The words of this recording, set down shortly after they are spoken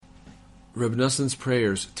Reb Noson's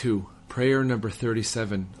Prayers 2, prayer number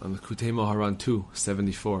 37 on Likutey Moharan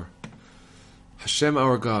 2:74. Hashem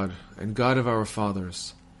our God and God of our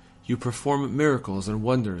fathers, you perform miracles and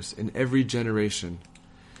wonders in every generation.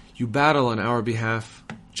 You battle on our behalf,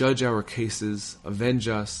 judge our cases, avenge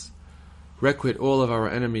us, requite all of our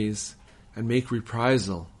enemies, and make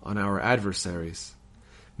reprisal on our adversaries.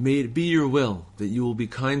 May it be your will that you will be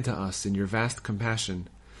kind to us in your vast compassion,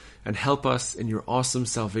 and help us in your awesome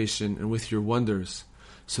salvation and with your wonders,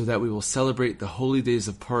 so that we will celebrate the holy days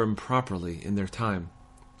of Purim properly in their time.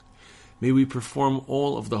 May we perform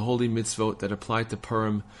all of the holy mitzvot that apply to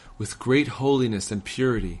Purim with great holiness and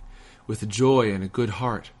purity, with joy and a good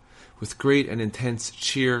heart, with great and intense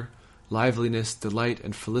cheer, liveliness, delight,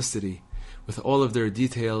 and felicity, with all of their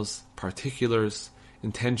details, particulars,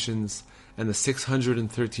 intentions, and the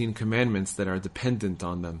 613 commandments that are dependent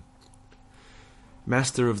on them.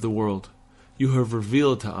 Master of the world, you have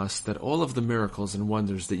revealed to us that all of the miracles and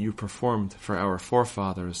wonders that you performed for our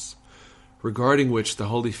forefathers, regarding which the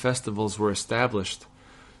holy festivals were established,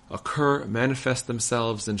 occur, manifest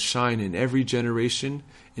themselves, and shine in every generation,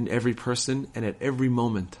 in every person, and at every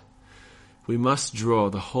moment. We must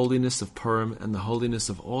draw the holiness of Purim and the holiness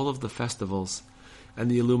of all of the festivals, and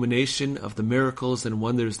the illumination of the miracles and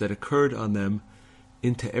wonders that occurred on them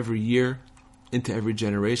into every year, into every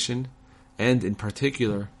generation, and in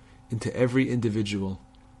particular, into every individual.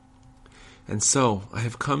 And so, I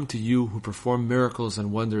have come to you who perform miracles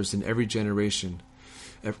and wonders in every generation,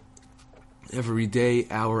 every day,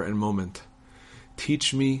 hour, and moment.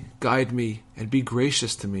 Teach me, guide me, and be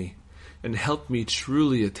gracious to me, and help me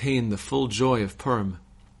truly attain the full joy of Purim.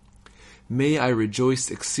 May I rejoice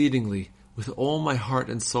exceedingly with all my heart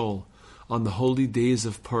and soul on the holy days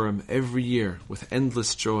of Purim every year with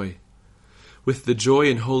endless joy. With the joy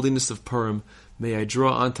and holiness of Purim, may I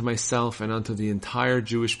draw onto myself and onto the entire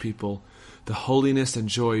Jewish people the holiness and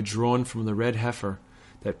joy drawn from the red heifer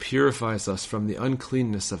that purifies us from the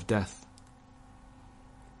uncleanness of death.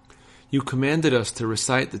 You commanded us to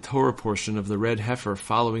recite the Torah portion of the red heifer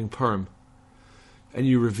following Purim, and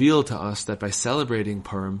you revealed to us that by celebrating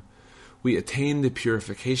Purim, we attain the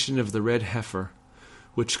purification of the red heifer,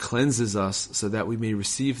 which cleanses us so that we may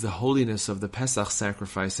receive the holiness of the Pesach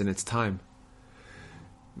sacrifice in its time.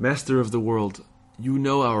 Master of the world, you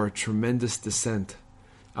know our tremendous descent,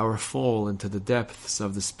 our fall into the depths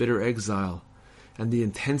of this bitter exile, and the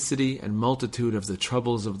intensity and multitude of the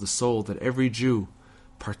troubles of the soul that every Jew,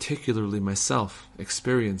 particularly myself,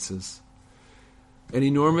 experiences. An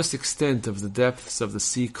enormous extent of the depths of the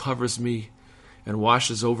sea covers me and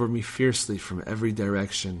washes over me fiercely from every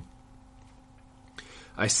direction.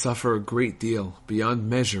 I suffer a great deal, beyond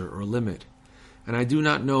measure or limit, and I do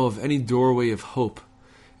not know of any doorway of hope,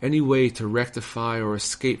 any way to rectify or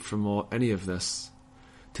escape from any of this.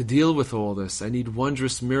 To deal with all this, I need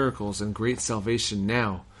wondrous miracles and great salvation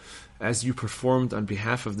now, as you performed on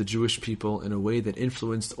behalf of the Jewish people in a way that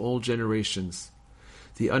influenced all generations.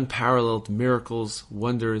 The unparalleled miracles,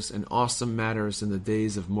 wonders, and awesome matters in the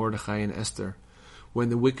days of Mordechai and Esther, when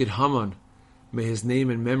the wicked Haman, may his name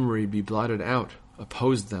and memory be blotted out,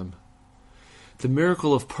 opposed them. The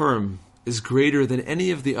miracle of Purim is greater than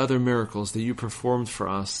any of the other miracles that you performed for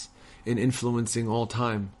us in influencing all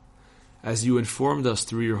time. As you informed us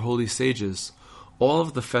through your holy sages, all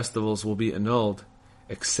of the festivals will be annulled,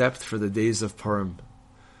 except for the days of Purim.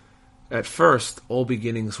 At first, all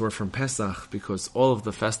beginnings were from Pesach, because all of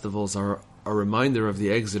the festivals are a reminder of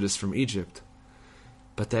the exodus from Egypt.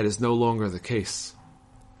 But that is no longer the case.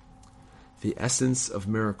 The essence of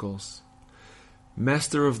miracles.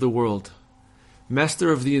 Master of the world,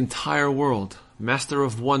 Master of the entire world, Master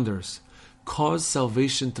of wonders, cause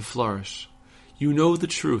salvation to flourish. You know the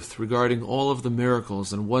truth regarding all of the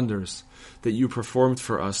miracles and wonders that you performed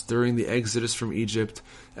for us during the exodus from Egypt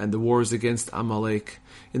and the wars against Amalek,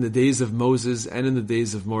 in the days of Moses and in the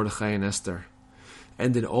days of Mordechai and Esther,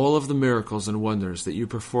 and in all of the miracles and wonders that you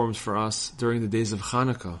performed for us during the days of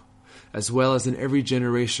Hanukkah, as well as in every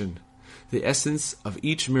generation. The essence of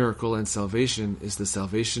each miracle and salvation is the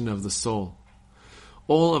salvation of the soul.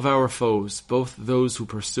 All of our foes, both those who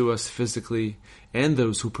pursue us physically and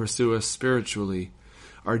those who pursue us spiritually,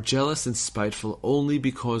 are jealous and spiteful only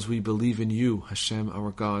because we believe in you, Hashem,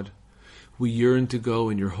 our God. We yearn to go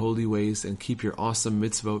in your holy ways and keep your awesome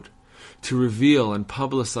mitzvot, to reveal and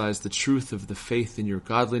publicize the truth of the faith in your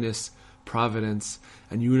godliness, providence,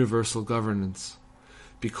 and universal governance.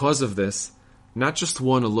 Because of this, not just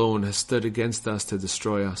one alone has stood against us to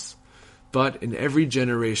destroy us, but in every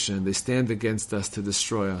generation they stand against us to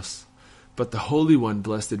destroy us. But the Holy One,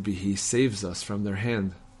 blessed be He, saves us from their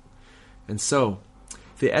hand. And so,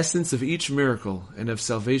 The essence of each miracle and of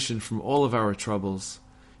salvation from all of our troubles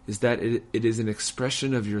is that it is an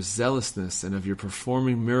expression of your zealousness and of your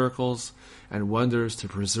performing miracles and wonders to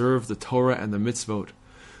preserve the Torah and the mitzvot,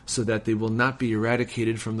 so that they will not be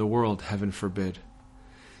eradicated from the world, heaven forbid.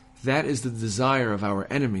 That is the desire of our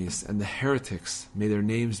enemies and the heretics, may their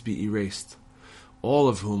names be erased, all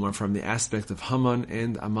of whom are from the aspect of Haman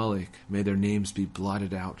and Amalek, may their names be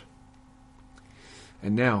blotted out.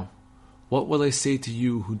 And now, what will I say to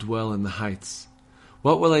you who dwell in the heights?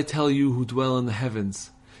 What will I tell you who dwell in the heavens,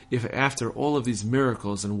 if after all of these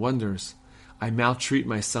miracles and wonders, I maltreat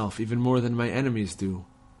myself even more than my enemies do?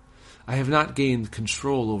 I have not gained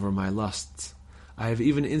control over my lusts. I have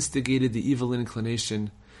even instigated the evil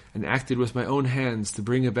inclination and acted with my own hands to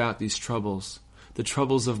bring about these troubles, the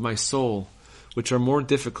troubles of my soul, which are more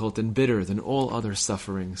difficult and bitter than all other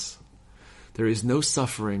sufferings. There is no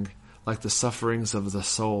suffering like the sufferings of the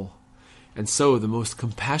soul, and so the most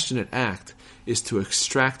compassionate act is to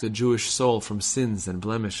extract a Jewish soul from sins and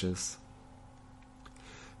blemishes.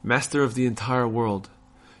 Master of the entire world,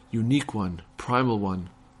 unique one, primal one,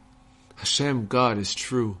 Hashem, God, is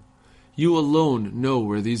true. You alone know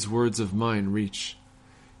where these words of mine reach.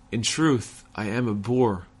 In truth, I am a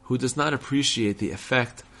boor who does not appreciate the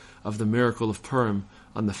effect of the miracle of Purim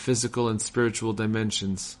on the physical and spiritual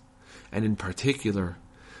dimensions, and in particular,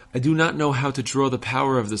 I do not know how to draw the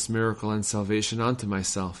power of this miracle and salvation onto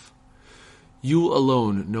myself. You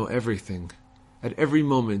alone know everything. At every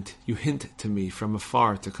moment, you hint to me from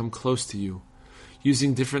afar to come close to you,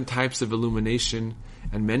 using different types of illumination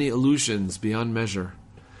and many illusions beyond measure.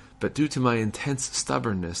 But due to my intense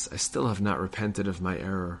stubbornness, I still have not repented of my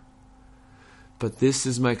error. But this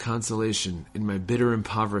is my consolation in my bitter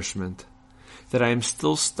impoverishment, that I am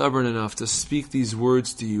still stubborn enough to speak these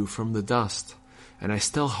words to you from the dust, and I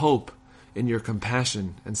still hope in your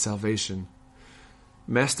compassion and salvation.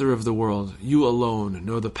 Master of the world, you alone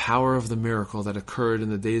know the power of the miracle that occurred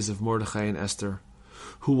in the days of Mordechai and Esther,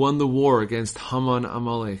 who won the war against Haman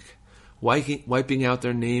Amalek, wiping out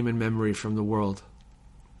their name and memory from the world.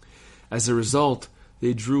 As a result,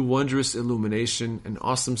 they drew wondrous illumination and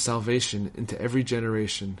awesome salvation into every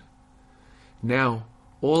generation. Now,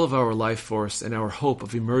 all of our life force and our hope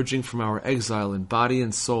of emerging from our exile in body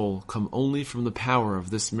and soul come only from the power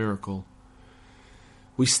of this miracle.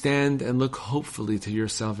 We stand and look hopefully to your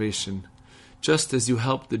salvation, just as you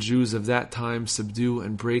helped the Jews of that time subdue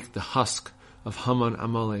and break the husk of Haman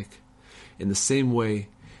Amalek. In the same way,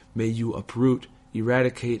 may you uproot,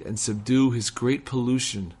 eradicate, and subdue his great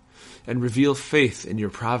pollution, and reveal faith in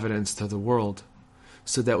your providence to the world,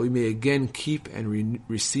 so that we may again keep and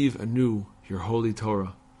receive anew your holy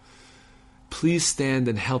Torah. Please stand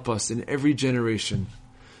and help us in every generation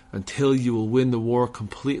until you will win the war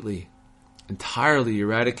completely, entirely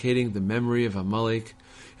eradicating the memory of Amalek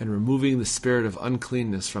and removing the spirit of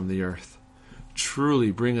uncleanness from the earth.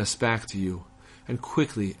 Truly bring us back to you and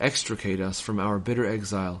quickly extricate us from our bitter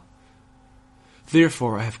exile.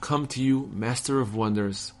 Therefore I have come to you, Master of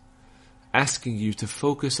Wonders, asking you to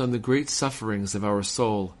focus on the great sufferings of our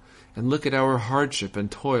soul and look at our hardship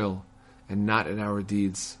and toil and not at our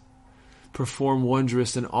deeds. Perform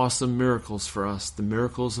wondrous and awesome miracles for us, the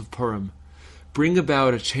miracles of Purim. Bring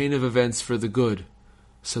about a chain of events for the good,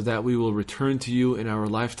 so that we will return to you in our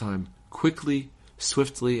lifetime, quickly,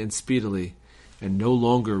 swiftly, and speedily, and no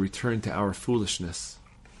longer return to our foolishness.